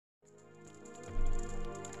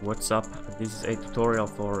What's up? This is a tutorial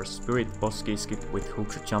for Spirit boss key skip with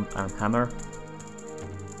hookshot jump and hammer.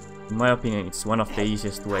 In my opinion, it's one of the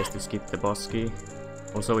easiest ways to skip the boss key.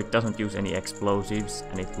 Also, it doesn't use any explosives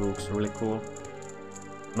and it looks really cool.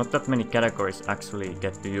 Not that many categories actually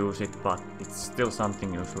get to use it, but it's still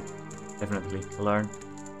something you should definitely learn.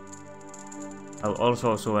 I'll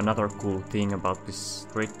also show another cool thing about this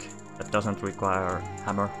trick that doesn't require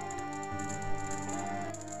hammer.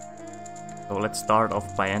 So let's start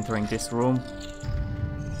off by entering this room.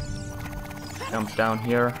 Jump down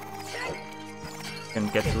here. You can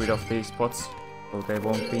get rid of these spots so they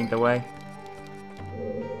won't be in the way.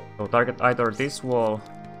 So target either this wall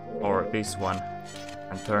or this one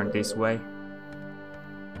and turn this way.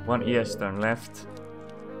 One ES turn left.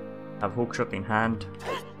 Have hookshot in hand.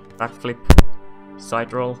 Backflip.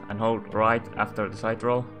 Side roll and hold right after the side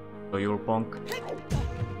roll so you'll bonk.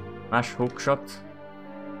 Mash hookshot.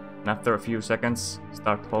 And after a few seconds,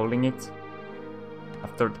 start holding it.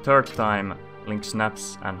 After the third time, Link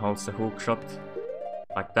snaps and holds the hookshot.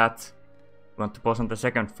 Like that. You want to pause on the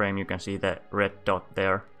second frame, you can see the red dot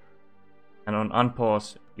there. And on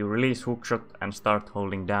unpause, you release hookshot and start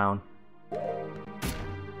holding down.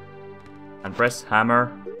 And press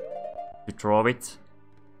hammer to draw it.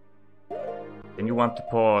 Then you want to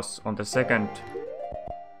pause on the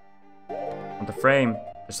frame,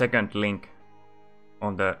 the second link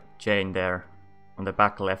on the chain there, on the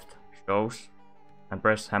back left shows, and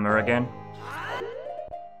press hammer again.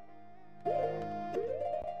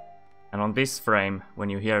 And on this frame, when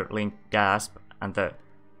you hear Link gasp and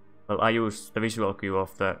I use the visual cue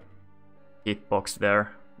of the hitbox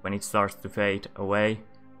there, when it starts to fade away,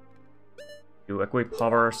 you equip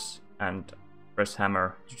hovers and press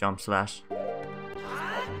hammer to jump slash.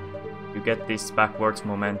 You get this backwards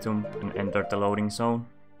momentum and enter the loading zone.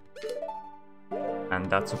 And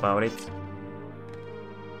that's about it.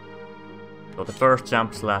 So the first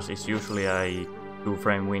jump slash is usually a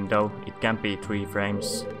 2-frame window. It can be 3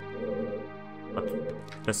 frames. But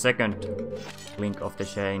the second link of the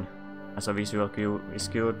chain as a visual cue is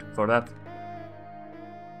good for that.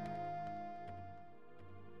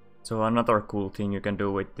 So another cool thing you can do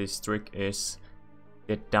with this trick is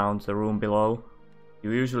get down to the room below.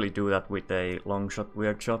 You usually do that with a long shot,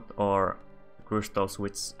 weird shot, or crystal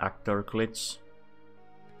switch actor glitch.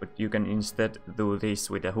 But you can instead do this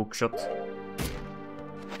with a hookshot.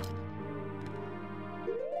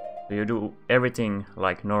 So you do everything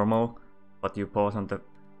like normal, but you pause on the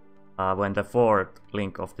when the fourth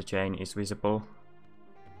link of the chain is visible,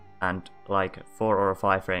 and like 4 or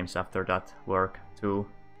 5 frames after that work too.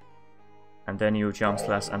 And then you jump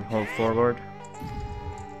slash and hold forward.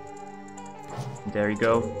 There you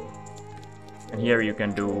go. And here you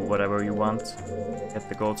can do whatever you want. Get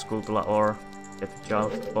the gold skull or get the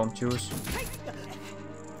child bomb juice.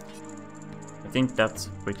 I think that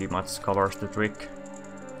pretty much covers the trick.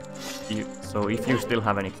 So if you still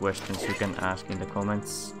have any questions, you can ask in the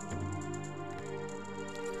comments.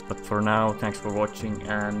 But for now, thanks for watching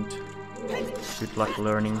and good luck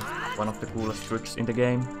learning one of the coolest tricks in the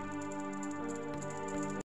game.